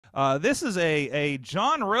This is a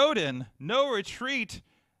John Roden no retreat,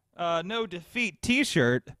 no defeat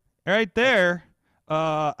T-shirt right there.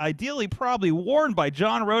 Ideally, probably worn by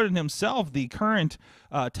John Roden himself, the current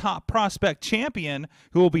top prospect champion,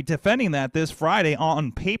 who will be defending that this Friday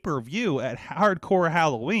on pay-per-view at Hardcore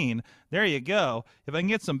Halloween. There you go. If I can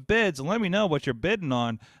get some bids, and let me know what you're bidding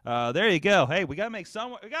on. There you go. Hey, we gotta make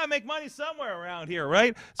money somewhere around here,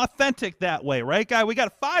 right? It's authentic that way, right, guy? We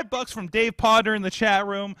got $5 from Dave Potter in the chat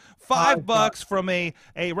room. $5 from a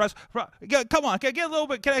Russ. Come on, can I get a little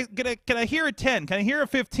bit? Can I hear a 10? Can I hear a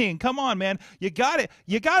 15? Come on, man. You got it.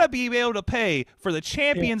 You got to be able to pay for the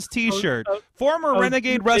Champions T-shirt. Former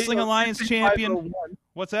Renegade Wrestling Alliance champion.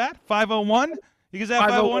 What's that? 501. You can say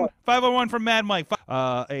 501. 501 from Mad Mike.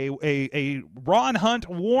 A Ron Hunt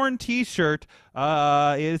worn T-shirt.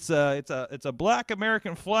 It's a black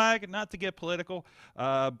American flag. Not to get political,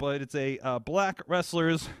 but it's a black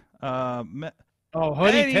wrestlers. Hoodie,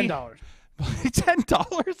 $10.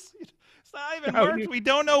 $10. It's not even merch. We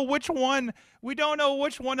don't know which one. We don't know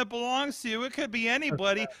which one it belongs to. It could be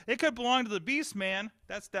anybody. It could belong to the Beast Man.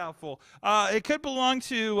 That's doubtful. It could belong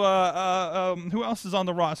to who else is on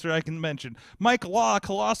the roster I can mention? Mike Law,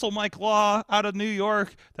 Colossal Mike Law out of New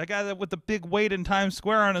York. That guy with the big weight in Times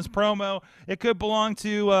Square on his promo. It could belong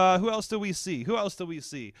to who else do we see? Who else do we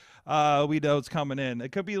see? We know it's coming in.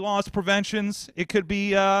 It could be Lost Preventions. It could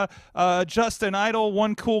be Justin Idol,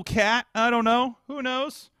 One Cool Cat. I don't know. Who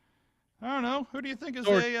knows? I don't know. Who do you think is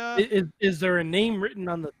Is there a name written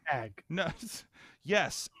on the tag? No.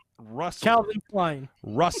 Yes. Russell. Calvin Klein.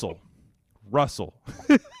 Russell. All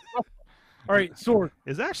right, Sword.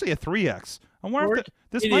 It's actually a 3X. I wonder if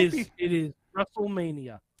this might be. It is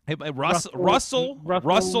WrestleMania. Hey,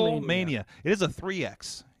 WrestleMania. It is a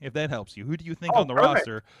 3X, if that helps you. Who do you think on the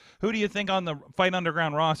roster? Who do you think on the Fight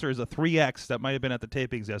Underground roster is a 3X that might have been at the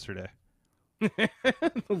tapings yesterday? The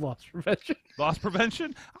Lost Prevention. Lost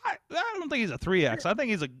Prevention? I don't think he's a 3X. I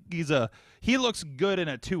think he looks good in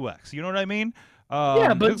a 2X. You know what I mean?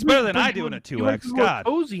 Yeah, but looks better than I do in a 2X. God,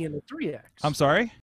 cozy in a 3X. I'm sorry.